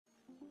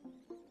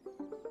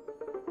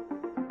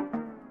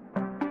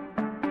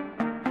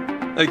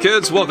Hey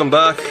kids, welcome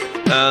back,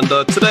 and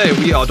today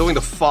we are doing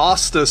the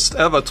fastest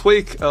ever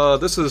tweak.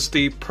 This is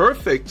the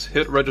perfect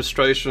hit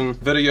registration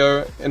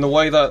video in the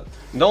way that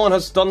no one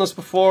has done this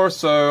before,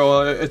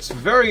 so it's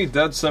very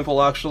dead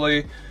simple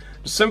actually.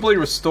 Just simply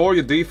restore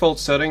your default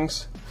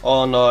settings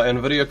on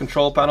NVIDIA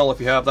control panel if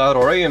you have that,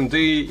 or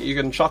AMD, you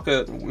can chuck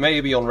it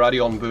maybe on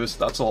Radeon Boost,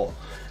 that's all.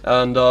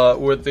 And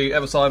with the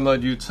MSI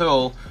mode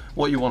util,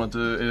 what you want to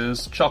do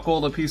is chuck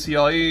all the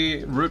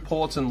PCIe, root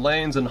ports and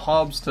lanes and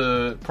hubs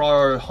to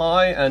Prio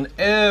high and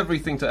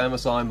everything to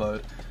MSI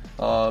mode.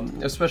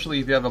 Especially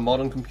if you have a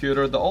modern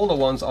computer. The older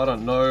ones, I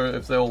don't know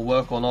if they'll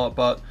work or not,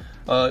 but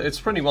it's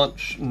pretty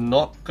much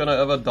not gonna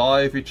ever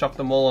die if you chuck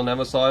them all on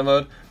MSI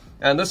mode.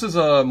 And this is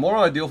more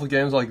ideal for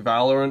games like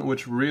Valorant,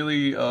 which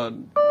really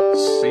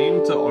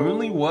seem to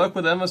only work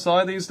with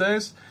MSI these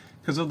days,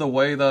 because of the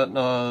way that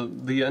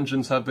the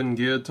engines have been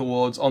geared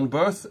towards on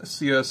both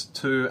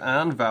CS2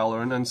 and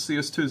Valorant, and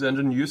CS2's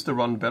engine used to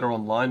run better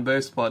on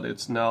line-based, but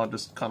it's now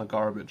just kind of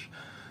garbage.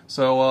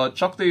 So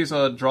chuck these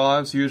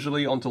drives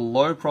usually onto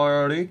low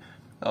priority,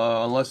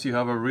 unless you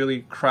have a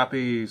really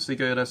crappy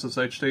CK8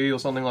 SSHD or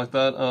something like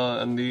that,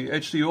 and the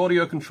HD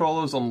audio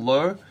controllers on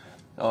low.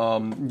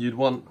 You'd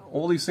want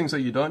all these things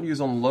that you don't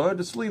use on low,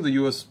 just leave the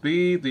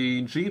USB,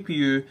 the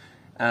GPU,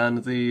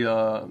 and the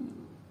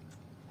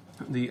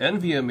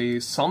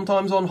NVMe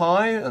sometimes on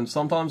high and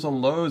sometimes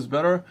on low is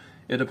better.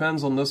 It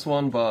depends on this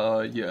one,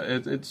 but yeah,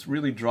 it's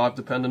really drive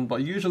dependent,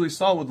 but usually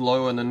start with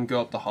low and then go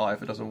up to high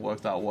if it doesn't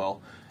work that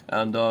well.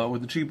 And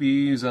with the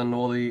GPUs and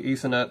all the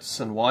Ethernets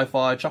and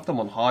Wi-Fi, chuck them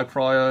on high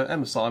prior.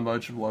 MSI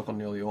mode should work on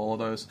nearly all of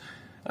those.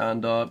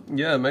 And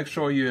yeah, make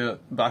sure you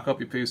back up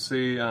your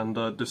PC and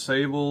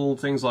disable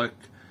things like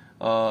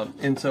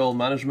Intel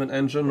Management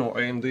Engine or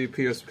AMD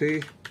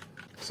PSP.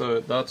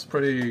 So that's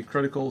pretty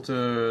critical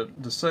to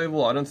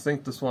disable. I don't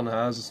think this one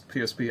has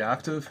PSP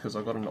active because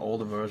I've got an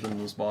older version of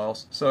this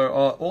BIOS. So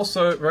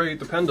also very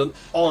dependent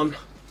on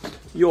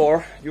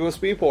your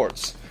USB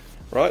ports,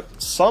 right?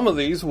 Some of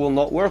these will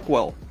not work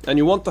well, and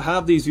you want to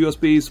have these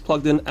USBs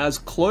plugged in as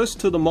close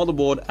to the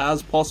motherboard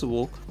as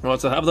possible,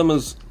 right? So have them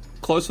as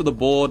close to the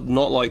board,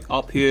 not like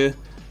up here,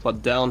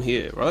 but down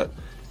here, right?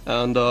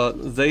 And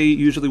they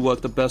usually work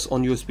the best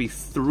on USB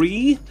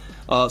 3.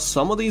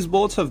 Some of these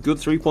boards have good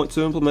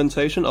 3.2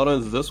 implementation. I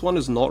don't know, this one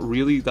is not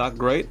really that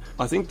great.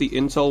 I think the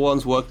Intel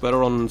ones work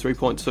better on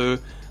 3.2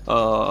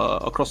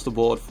 across the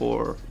board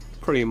for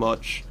pretty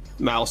much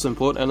mouse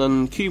input, and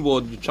then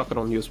keyboard, you chuck it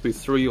on USB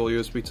 3 or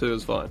USB 2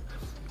 is fine,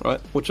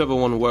 right? Whichever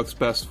one works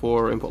best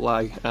for input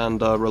lag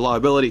and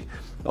reliability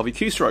of your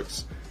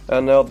keystrokes.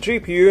 And now the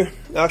GPU,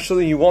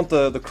 actually you want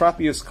the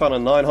crappiest kind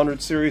of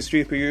 900 series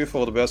GPU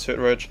for the best hit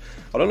reg.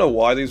 I don't know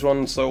why these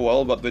run so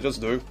well, but they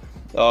just do.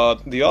 The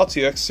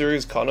RTX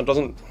series kind of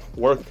doesn't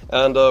work,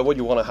 and what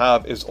you want to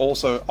have is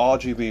also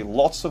RGB.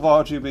 Lots of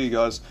RGB,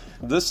 guys.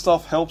 This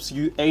stuff helps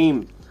you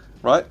aim,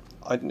 right?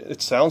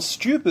 It sounds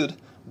stupid,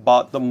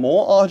 but the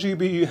more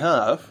RGB you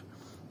have,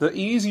 the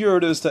easier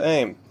it is to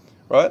aim,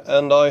 right?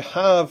 And I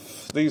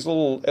have these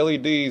little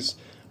LEDs,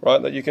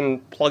 right, that you can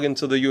plug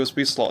into the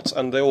USB slots,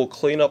 and they will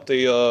clean up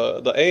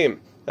the aim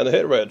and the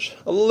hit reg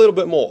a little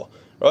bit more,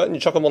 right? And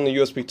you chuck them on the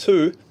USB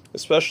 2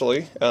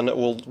 especially, and it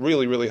will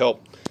really, really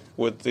help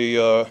with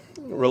the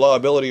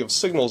reliability of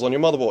signals on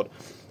your motherboard.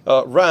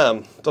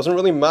 RAM, doesn't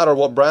really matter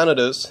what brand it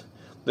is.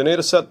 They need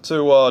to set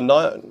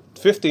to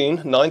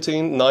 15,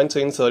 19,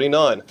 19,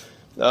 39.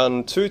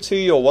 And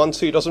 2T or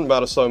 1T doesn't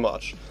matter so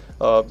much.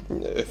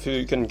 If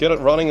you can get it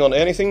running on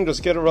anything,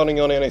 just get it running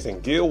on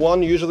anything. Gear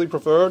 1 usually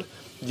preferred.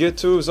 Gear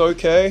 2 is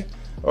okay,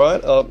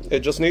 alright?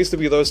 It just needs to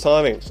be those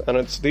timings, and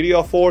it's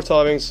DDR4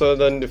 timings, so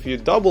then if you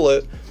double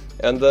it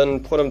and then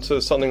put them to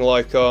something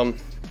like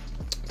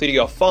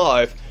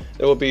DDR5,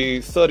 it will be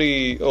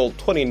 30 or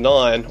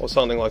 29 or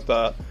something like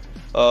that,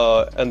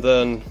 and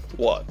then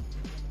what?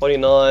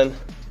 29,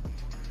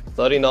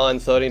 39,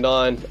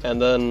 39, and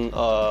then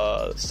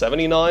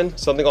 79,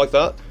 something like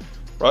that,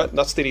 right?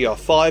 That's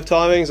DDR5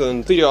 timings,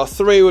 and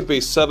DDR3 would be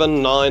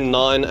 7, 9,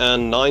 9,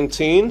 and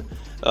 19.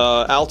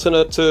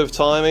 Alternative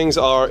timings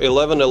are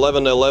 11,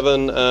 11,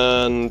 11,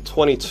 and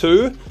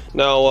 22.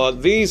 Now,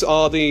 these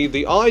are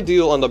the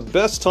ideal and the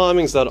best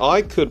timings that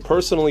I could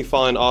personally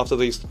find after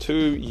these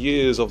 2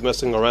 years of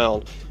messing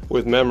around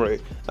with memory.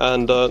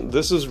 And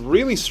this is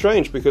really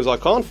strange because I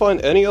can't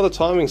find any other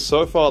timings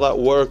so far that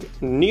work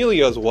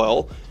nearly as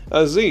well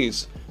as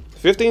these.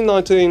 15,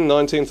 19,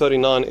 19,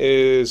 39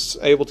 is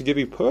able to give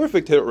you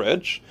perfect hit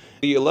reg.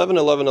 The 11,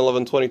 11,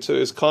 11, 22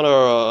 is kind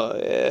of,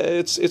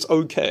 it's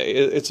okay.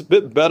 It's a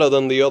bit better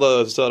than the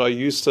others that I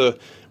used to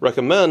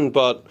recommend,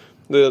 but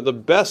the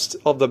best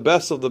of the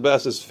best of the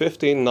best is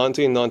 15,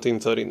 19, 19,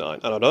 39.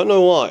 And I don't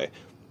know why,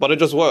 but it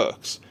just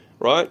works,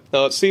 right?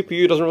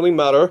 CPU doesn't really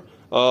matter.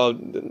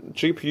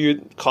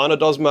 GPU kind of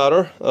does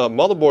matter.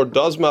 Motherboard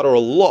does matter a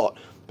lot,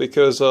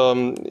 because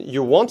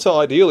you want to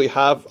ideally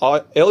have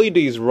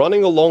LEDs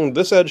running along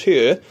this edge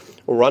here,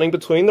 or running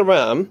between the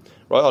RAM,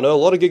 right? I know a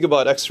lot of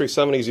Gigabyte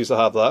X370s used to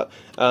have that,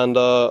 and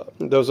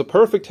there was a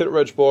perfect hit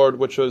reg board,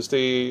 which was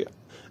the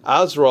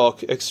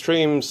ASRock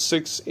Extreme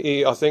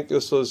 6E, I think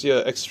this was, yeah,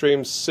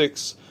 Extreme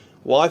 6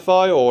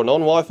 Wi-Fi or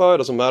non-Wi-Fi, it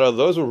doesn't matter.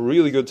 Those are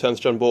really good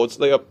 10th gen boards.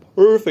 They are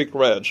perfect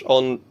reg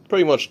on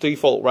pretty much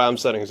default RAM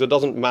settings. It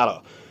doesn't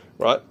matter,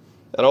 right?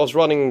 And I was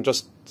running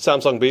just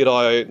Samsung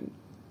BDI,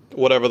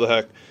 whatever the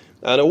heck,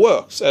 and it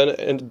works, and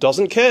it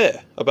doesn't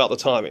care about the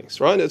timings,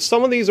 right?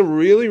 Some of these are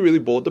really, really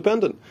board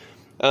dependent.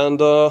 And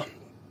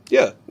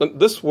yeah,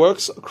 this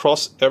works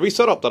across every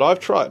setup that I've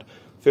tried.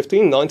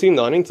 15, 19,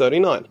 19,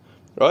 39,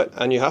 right?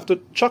 And you have to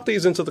chuck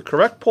these into the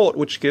correct port,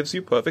 which gives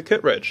you perfect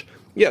hit reg.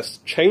 Yes,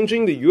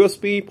 changing the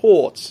USB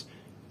ports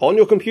on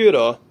your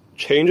computer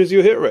changes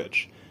your hit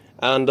reg.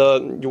 And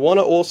you want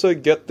to also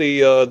get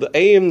the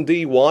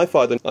AMD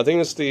Wi-Fi. I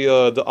think it's the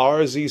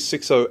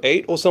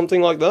RZ608 or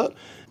something like that.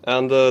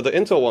 And the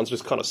Intel ones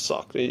just kind of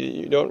suck.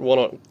 You don't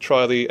want to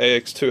try the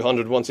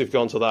AX200 once you've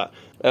gone to that.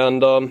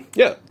 And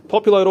yeah,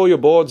 populate all your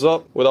boards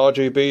up with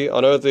RGB. I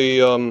know the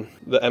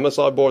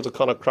MSI boards are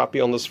kind of crappy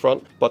on this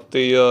front, but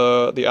the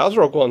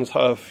ASRock ones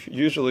have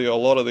usually a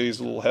lot of these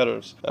little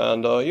headers.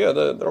 And yeah,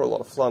 they're a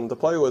lot of fun to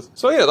play with.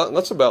 So yeah,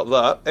 that's about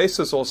that.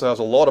 Asus also has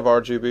a lot of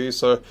RGB,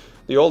 so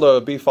the older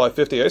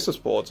B550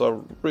 Asus boards are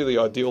really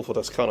ideal for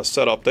this kind of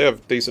setup. They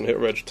have decent hit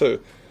reg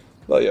too.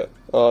 But yeah,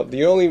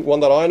 the only one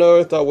that I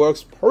know that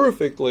works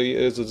perfectly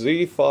is the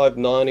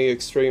Z590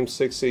 Extreme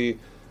 6E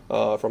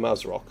from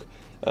ASRock.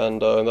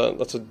 And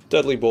that's a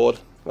deadly board.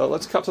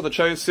 Let's cut to the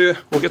chase here.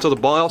 We'll get to the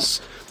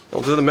BIOS.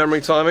 We'll do the memory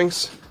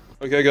timings.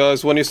 Okay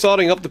guys, when you're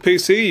starting up the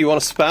PC, you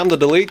want to spam the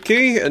delete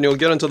key and you'll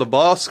get into the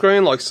BIOS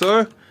screen like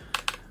so.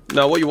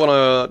 Now what you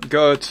want to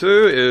go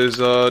to is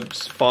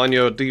just find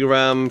your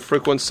DRAM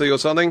frequency or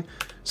something.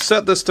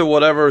 Set this to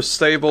whatever is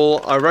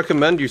stable. I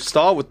recommend you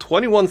start with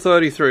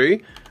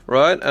 2133.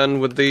 Right,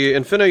 and with the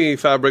Infinity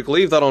Fabric,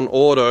 leave that on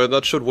auto.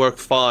 That should work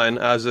fine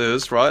as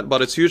is, right?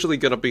 But it's usually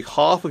going to be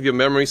half of your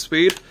memory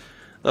speed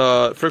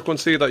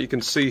frequency that you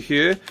can see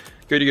here.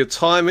 Go to your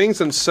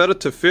timings and set it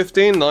to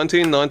 15,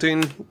 19,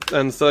 19,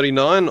 and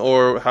 39,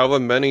 or however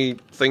many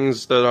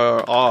things that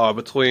are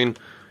between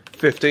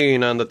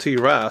 15 and the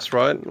TRAS,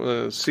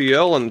 right?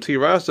 CL and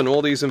TRAS and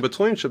all these in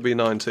between should be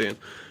 19.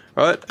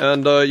 Right,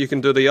 and you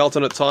can do the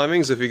alternate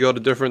timings if you got a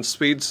different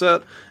speed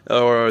set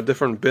or a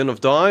different bin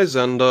of dies,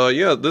 and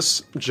yeah,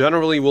 this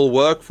generally will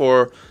work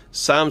for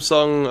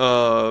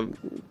Samsung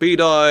B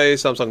die,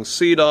 Samsung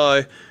C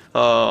die,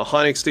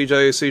 Hynix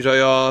DJ,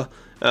 CJR,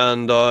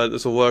 and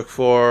this will work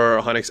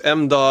for Hynix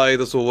M die.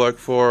 This will work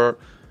for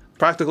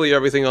practically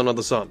everything under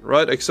the sun,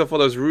 right? Except for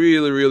those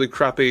really, really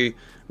crappy,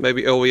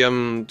 maybe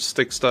OEM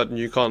sticks that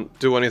you can't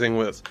do anything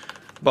with.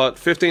 But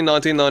 15,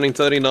 19, 19,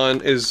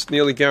 39 is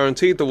nearly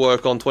guaranteed to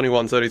work on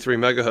 2133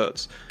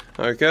 megahertz.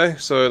 Okay,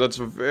 so that's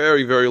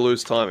very, very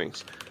loose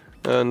timings.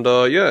 And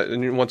yeah,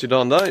 and once you've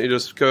done that, you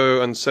just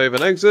go and save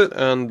and exit,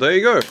 and there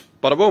you go.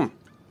 Bada boom.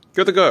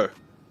 Good to go.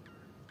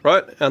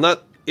 Right? And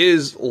that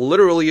is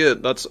literally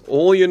it. That's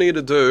all you need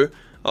to do.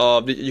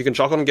 You can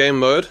chuck on game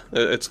mode.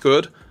 It's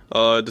good.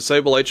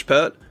 Disable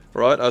HPET,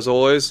 right, as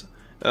always.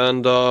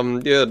 And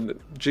yeah,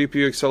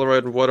 GPU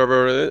accelerated,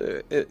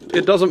 whatever,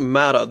 it doesn't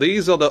matter.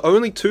 These are the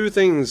only two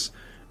things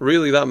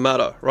really that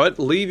matter, right?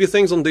 Leave your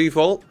things on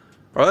default,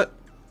 right?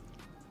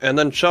 And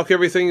then chuck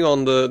everything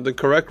on the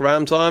correct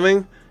RAM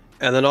timing,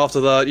 and then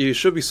after that you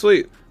should be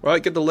sweet,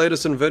 right? Get the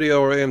latest NVIDIA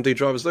or AMD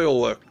drivers, they all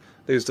work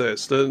these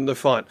days, they're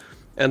fine.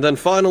 And then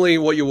finally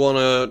what you want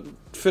to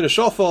finish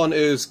off on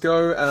is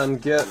go and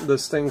get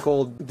this thing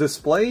called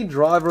Display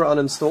Driver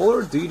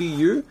Uninstaller,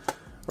 DDU.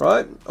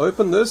 Right,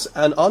 open this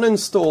and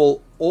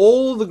uninstall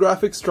all the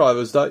graphics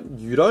drivers that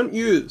you don't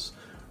use.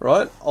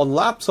 Right, on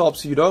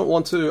laptops you don't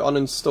want to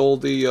uninstall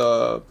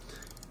the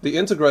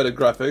integrated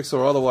graphics,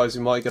 or otherwise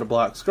you might get a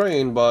black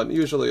screen. But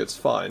usually it's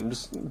fine.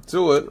 Just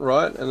do it,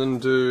 right, and then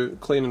do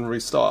clean and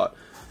restart.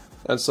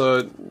 And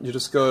so you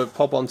just go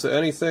pop onto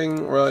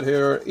anything right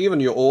here.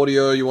 Even your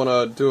audio, you want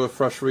to do a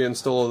fresh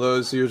reinstall of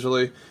those.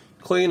 Usually,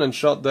 clean and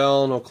shut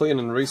down or clean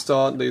and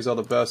restart. These are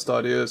the best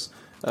ideas.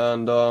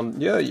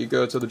 And yeah, you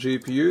go to the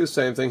GPU,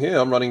 same thing here.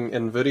 I'm running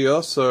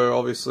NVIDIA, so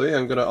obviously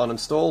I'm going to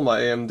uninstall my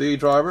AMD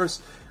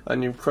drivers,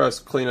 and you press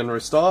clean and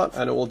restart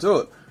and it will do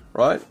it,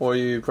 right? Or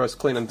you press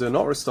clean and do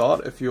not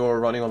restart if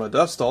you're running on a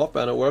desktop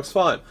and it works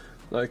fine.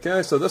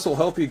 Okay, so this will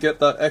help you get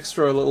that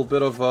extra little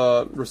bit of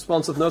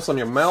responsiveness on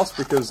your mouse,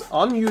 because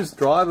unused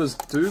drivers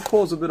do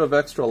cause a bit of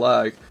extra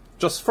lag.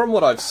 Just from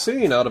what I've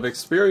seen out of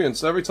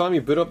experience, every time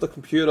you boot up the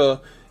computer,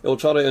 it'll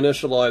try to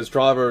initialize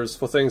drivers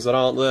for things that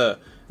aren't there.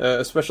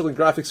 Especially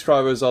graphics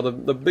drivers are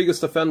the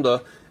biggest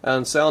offender,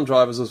 and sound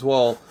drivers as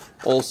well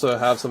also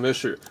have some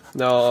issue.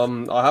 Now,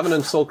 I haven't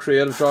installed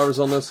creative drivers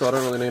on this, so I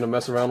don't really need to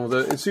mess around with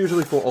it. It's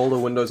usually for older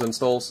Windows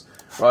installs,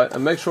 right?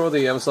 And make sure the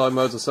MSI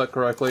modes are set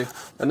correctly,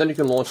 and then you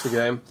can launch the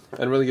game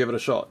and really give it a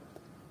shot.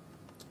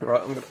 Alright,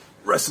 I'm going to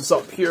rest this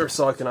up here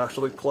so I can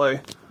actually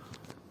play.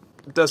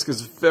 The desk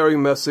is very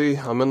messy.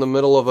 I'm in the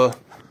middle of a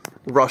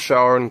rush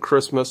hour in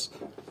Christmas,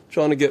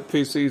 trying to get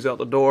PCs out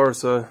the door,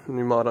 so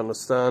you might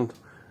understand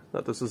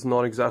that this is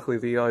not exactly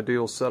the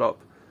ideal setup.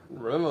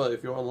 Remember,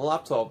 if you're on a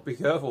laptop, be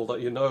careful that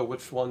you know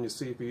which one your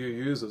CPU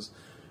uses.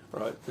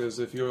 right? Because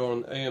if you're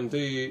on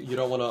AMD, you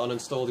don't want to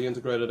uninstall the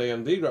integrated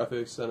AMD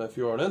graphics, and if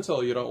you're on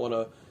Intel, you don't want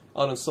to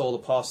uninstall the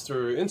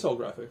pass-through Intel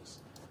graphics.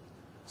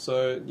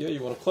 So yeah,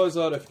 you want to close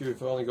that if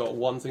you've only got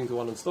one thing to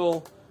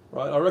uninstall,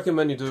 right? I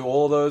recommend you do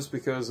all those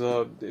because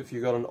if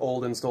you got an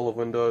old install of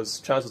Windows,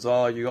 chances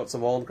are you got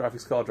some old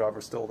graphics card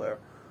drivers still there.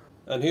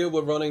 And here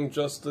we're running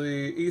just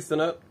the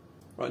Ethernet.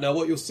 Right, now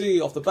what you'll see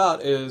off the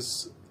bat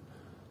is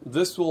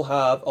this will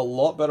have a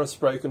lot better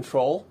spray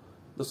control.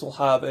 This will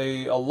have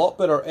a lot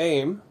better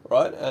aim,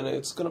 right? And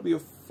it's going to be a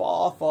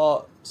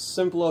far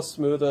simpler,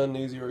 smoother, and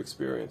easier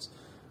experience.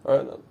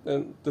 Right,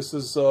 and this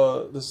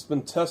has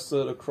been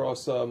tested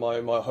across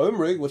my home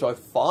rig, which I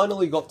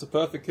finally got to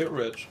perfect hit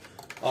reg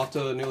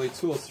after nearly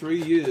 2 or 3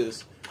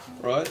 years,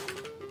 right,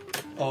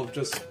 of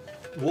just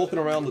walking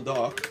around the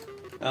dark.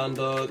 And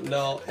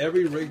now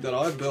every rig that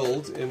I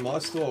build in my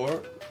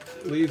store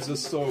leaves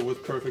this store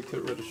with perfect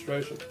hit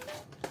registration.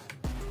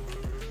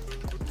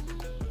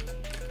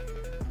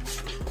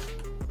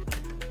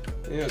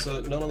 Yeah,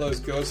 so none of those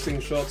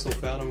ghosting shots or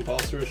phantom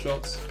pass-through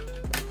shots,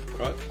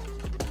 right?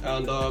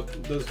 And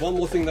there's one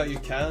more thing that you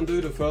can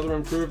do to further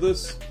improve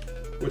this,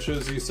 which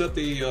is you set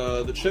the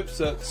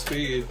chipset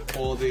speed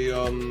or the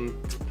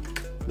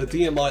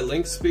DMI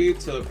link speed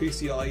to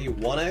PCIe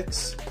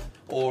 1x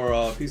or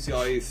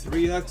PCIe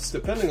 3x,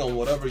 depending on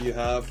whatever you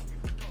have.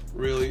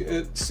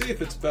 Really, see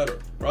if it's better,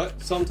 right?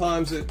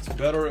 Sometimes it's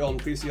better on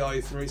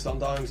PCIe 3,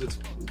 sometimes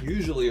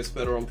usually it's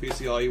better on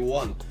PCIe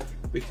 1,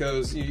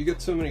 because you get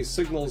too many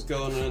signals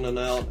going in and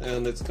out,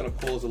 and it's going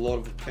to cause a lot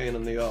of pain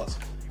in the ass,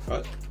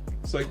 right?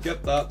 So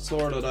get that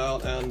sorted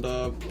out, and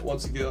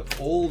once you get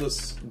all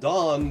this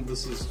done,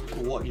 this is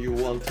what you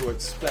want to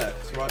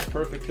expect, right?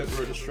 Perfect hit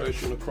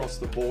registration across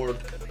the board,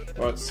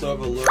 right?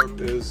 Server lerp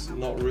is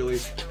not really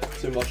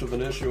too much of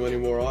an issue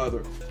anymore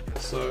either.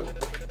 So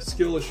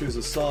skill issues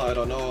aside,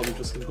 I know I'm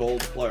just a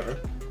gold player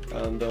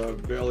and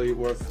barely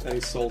worth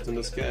any salt in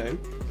this game.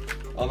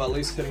 I'm at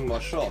least hitting my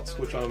shots,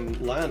 which I'm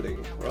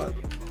landing, right?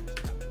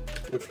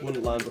 Which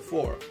wouldn't land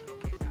before.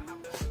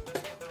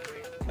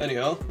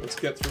 Anyhow, let's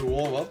get through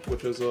warm-up,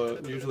 which is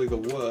usually the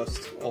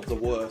worst of the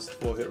worst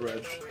for hit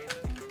reg.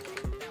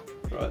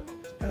 Right?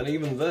 And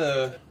even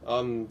there,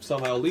 I'm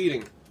somehow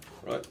leading,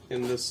 right?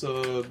 In this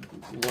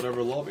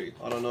whatever lobby.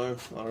 I don't know,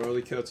 I don't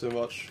really care too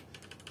much.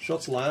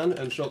 Shots land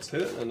and shots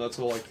hit, and that's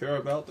all I care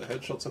about. The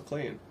headshots are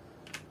clean,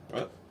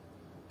 right?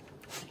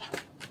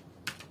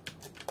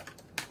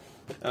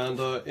 And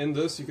in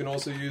this, you can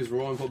also use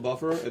raw input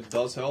buffer. It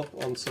does help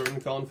on certain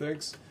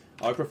configs.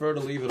 I prefer to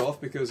leave it off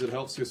because it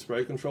helps your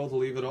spray control to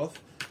leave it off,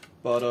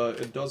 but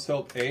it does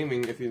help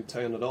aiming if you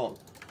turn it on,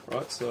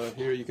 right? So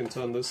here you can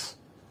turn this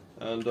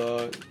and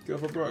go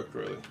for broke,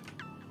 really.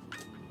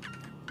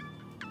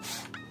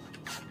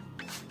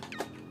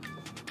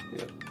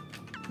 Yeah,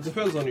 it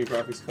depends on your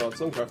graphics card.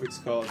 Some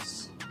graphics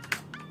cards,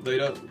 they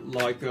don't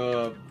like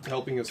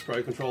helping your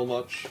spray control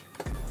much,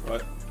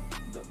 right?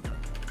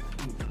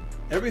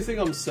 Everything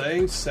I'm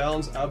saying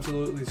sounds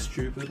absolutely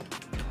stupid,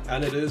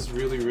 and it is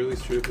really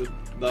stupid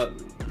that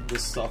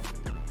this stuff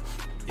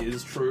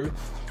is true,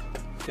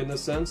 in a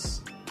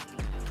sense.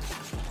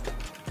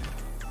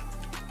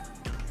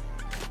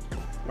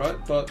 Right?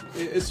 But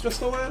it's just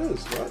the way it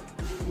is, right?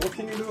 What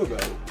can you do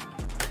about it?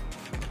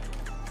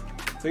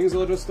 Things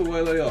are just the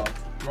way they are.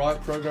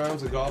 Riot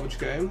program's a garbage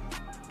game.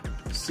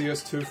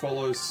 CS2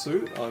 follows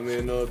suit. I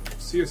mean,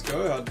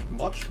 CSGO had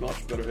much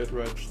better hit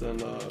reg than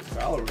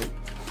Valorant.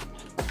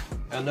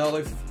 And now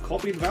they've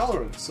copied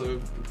Valorant,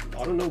 so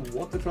I don't know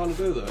what they're trying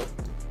to do there.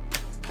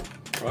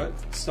 Right?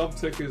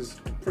 Subtick is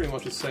pretty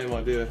much the same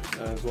idea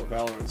as what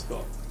Valorant's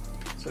got.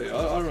 So yeah,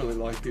 I don't really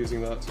like using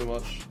that too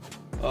much.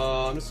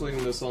 I'm just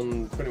leaving this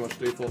on pretty much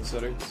default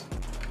settings.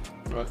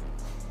 Right?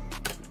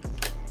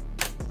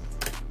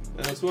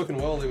 And it's working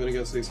well even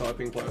against these high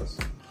ping players.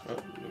 Right?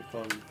 If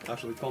I'm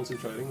actually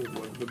concentrating, it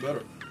works a bit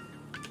better.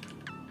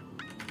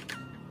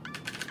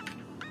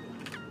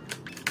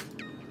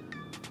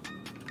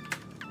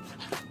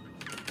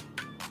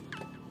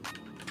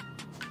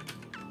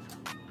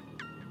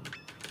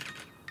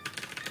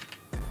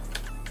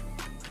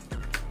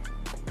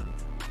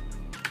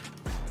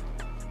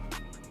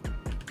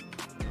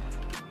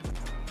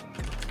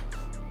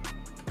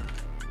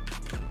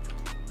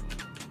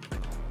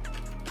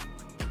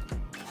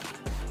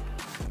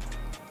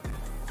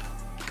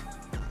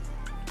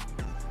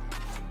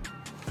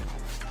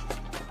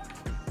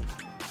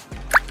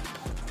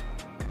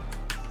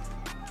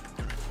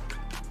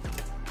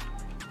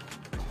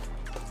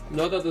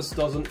 Note that this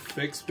doesn't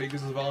fix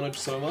speaker's advantage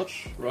so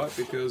much, right?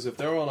 Because if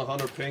they're on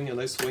 100 ping and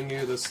they swing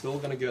you, they're still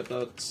going to get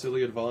that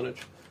silly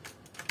advantage.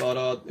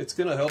 But it's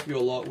going to help you a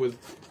lot with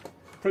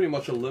pretty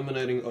much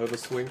eliminating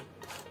overswing,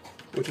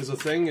 which is a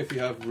thing if you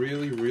have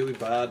really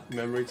bad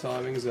memory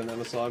timings in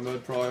MSI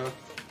mode prior.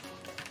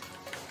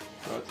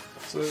 Right,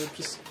 so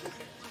just,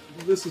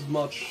 this is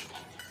much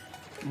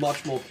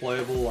more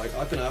playable. Like,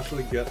 I can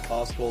actually get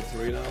past Gold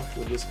 3 now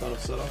with this kind of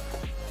setup.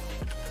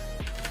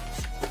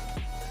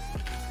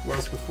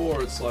 Whereas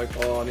before it's like,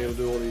 oh, I need to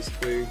do all these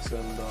tweaks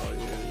and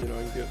you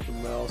know, get the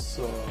mouse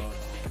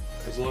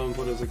as low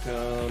input as I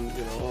can,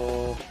 you know,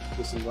 oh,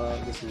 this and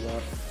that, this and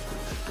that.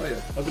 Oh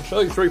yeah, I could show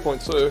you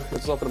 3.2,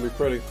 it's not going to be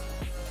pretty.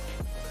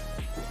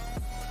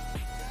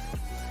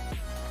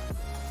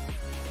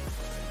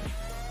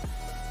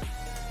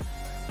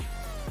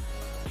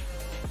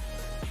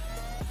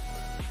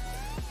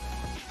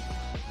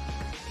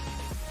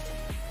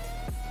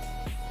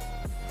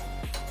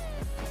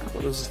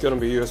 Well, this is going to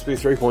be USB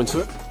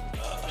 3.2.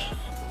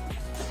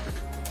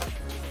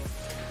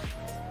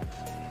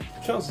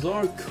 Chances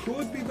are it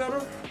could be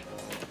better,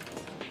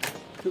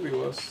 could be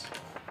worse.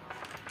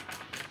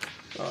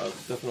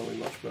 Definitely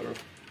much better.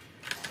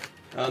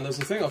 And there's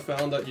a thing I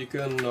found that you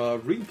can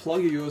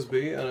re-plug your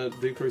USB and it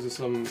decreases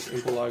some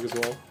input lag as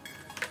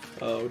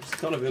well, which is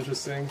kind of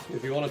interesting.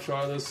 If you want to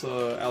try this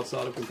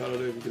outside of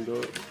competitive, you can do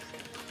it.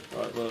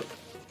 Right, but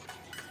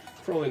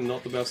probably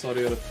not the best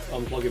idea to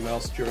unplug your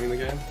mouse during the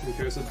game in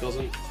case it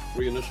doesn't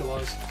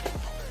reinitialize.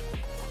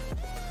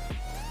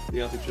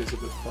 The anti-cheat's a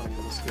bit funny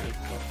in this game.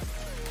 But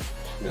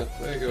yeah,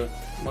 there you go.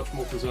 Much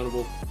more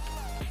presentable.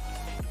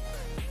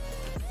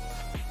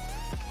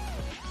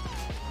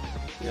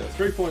 Yeah,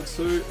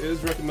 3.2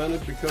 is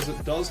recommended because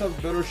it does have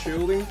better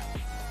shielding,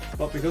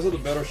 but because of the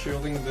better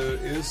shielding there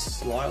is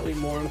slightly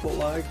more input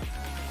lag,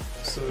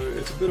 so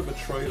it's a bit of a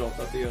trade-off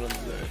at the end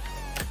of the day.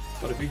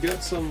 But if you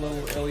get some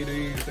little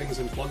LED things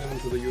and plug them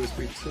into the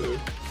USB 2,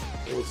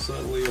 it will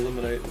certainly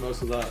eliminate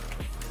most of that.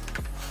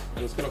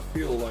 And it's going to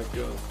feel like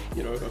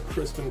you know, a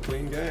crisp and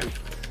clean game.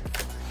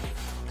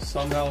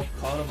 Somehow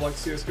kind of like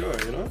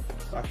CSGO, you know,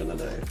 back in the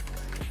day.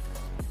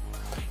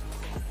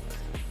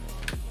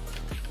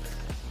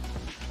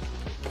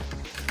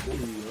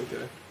 Ooh,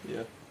 okay,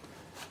 yeah.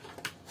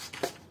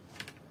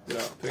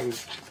 Yeah, ping,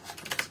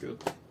 that's good.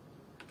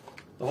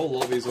 The whole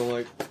lobbies are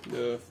like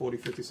 40,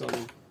 50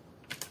 something.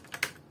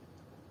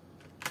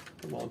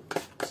 Come on.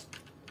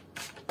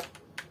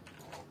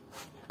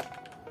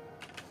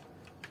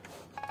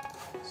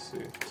 Let's see,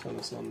 turn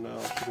this on now,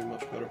 it should be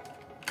much better.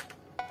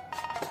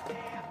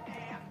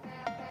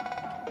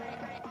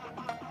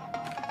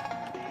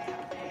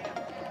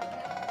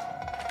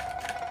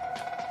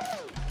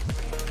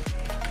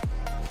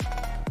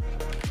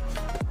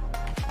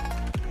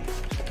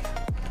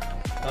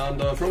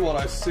 And from what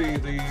I see,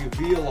 the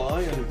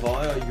VLI and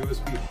VIA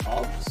USB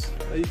hubs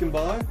that you can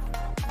buy,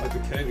 like the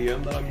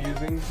KVM that I'm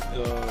using,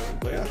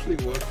 they actually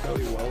work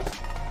fairly well.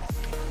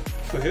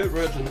 For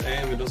Hitreg and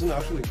AIM, it doesn't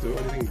actually do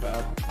anything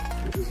bad,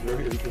 which is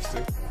very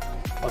interesting.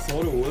 I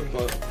thought it would,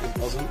 but it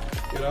doesn't.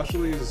 It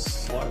actually is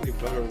slightly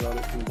better that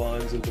it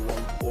combines into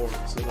one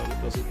port so that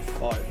it doesn't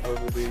fight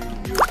over the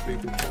USB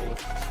controller.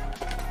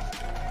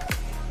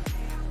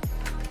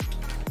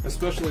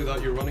 Especially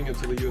that you're running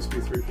into the USB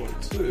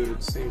 3.2,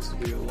 it seems to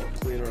be a lot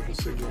cleaner of a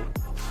signal.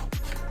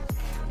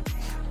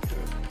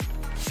 Okay.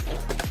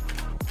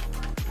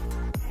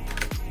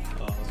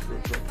 Ah, that's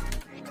real quick.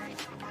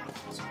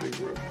 It's a big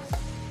rip.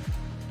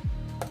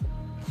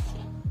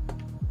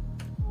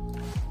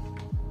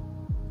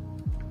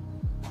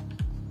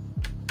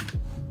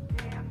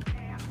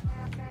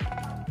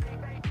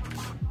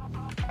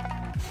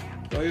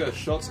 Oh yeah,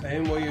 shots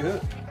aim where you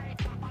hit.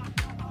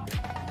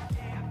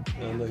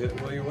 And they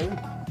hit where you win.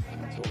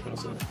 What can I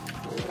say?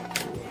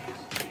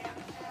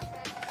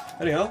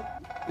 Anyhow,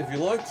 if you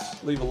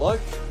liked, leave a like.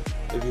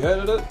 If you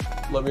hated it,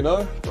 let me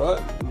know, right?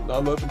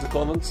 I'm open to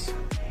comments.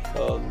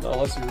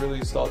 Unless you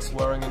really start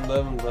swearing in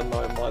them, then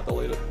I might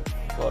delete it.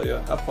 But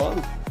yeah, have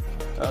fun.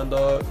 And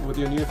with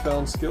your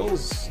newfound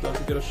skills, don't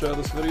forget to share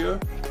this video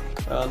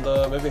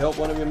and maybe help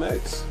one of your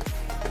mates.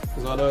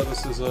 Because I know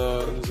this is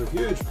a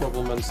huge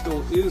problem and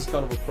still is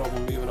kind of a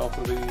problem even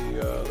after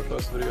the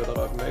first video that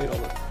I've made on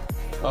it.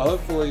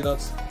 Hopefully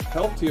that's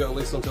helped you at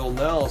least until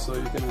now, so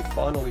you can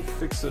finally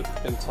fix it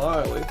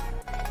entirely,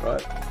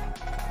 right?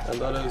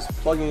 And that is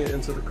plugging it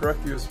into the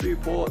correct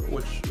USB port,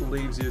 which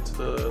leaves you to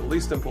the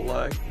least input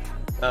lag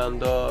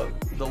and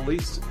the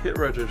least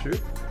Hitreg issue,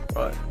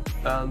 right?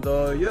 And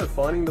yeah,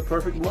 finding the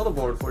perfect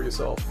motherboard for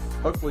yourself.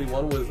 Hopefully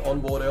one with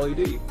onboard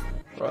LED,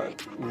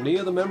 right?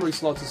 Near the memory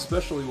slots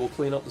especially will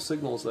clean up the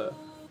signals there.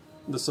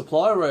 The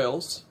supply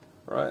rails,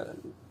 right?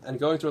 And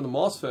going through the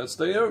MOSFETs,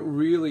 they don't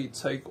really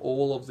take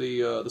all of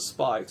the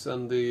spikes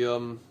and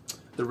the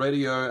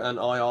radio and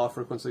IR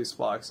frequency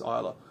spikes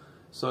either.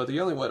 So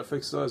the only way to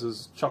fix those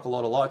is chuck a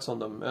lot of lights on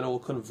them, and it will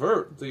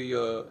convert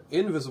the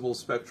invisible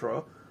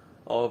spectra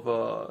of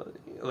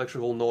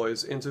electrical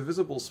noise into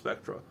visible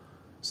spectra.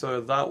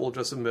 So that will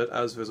just emit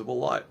as visible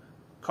light,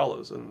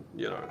 colors, and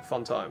you know,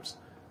 fun times.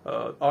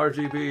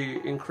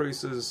 RGB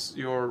increases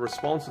your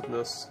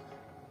responsiveness,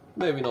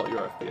 maybe not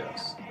your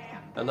FPS.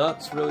 And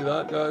that's really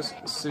that, guys.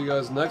 See you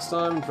guys next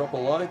time. Drop a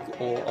like,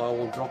 or I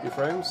will drop your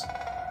frames.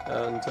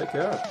 And take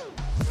care.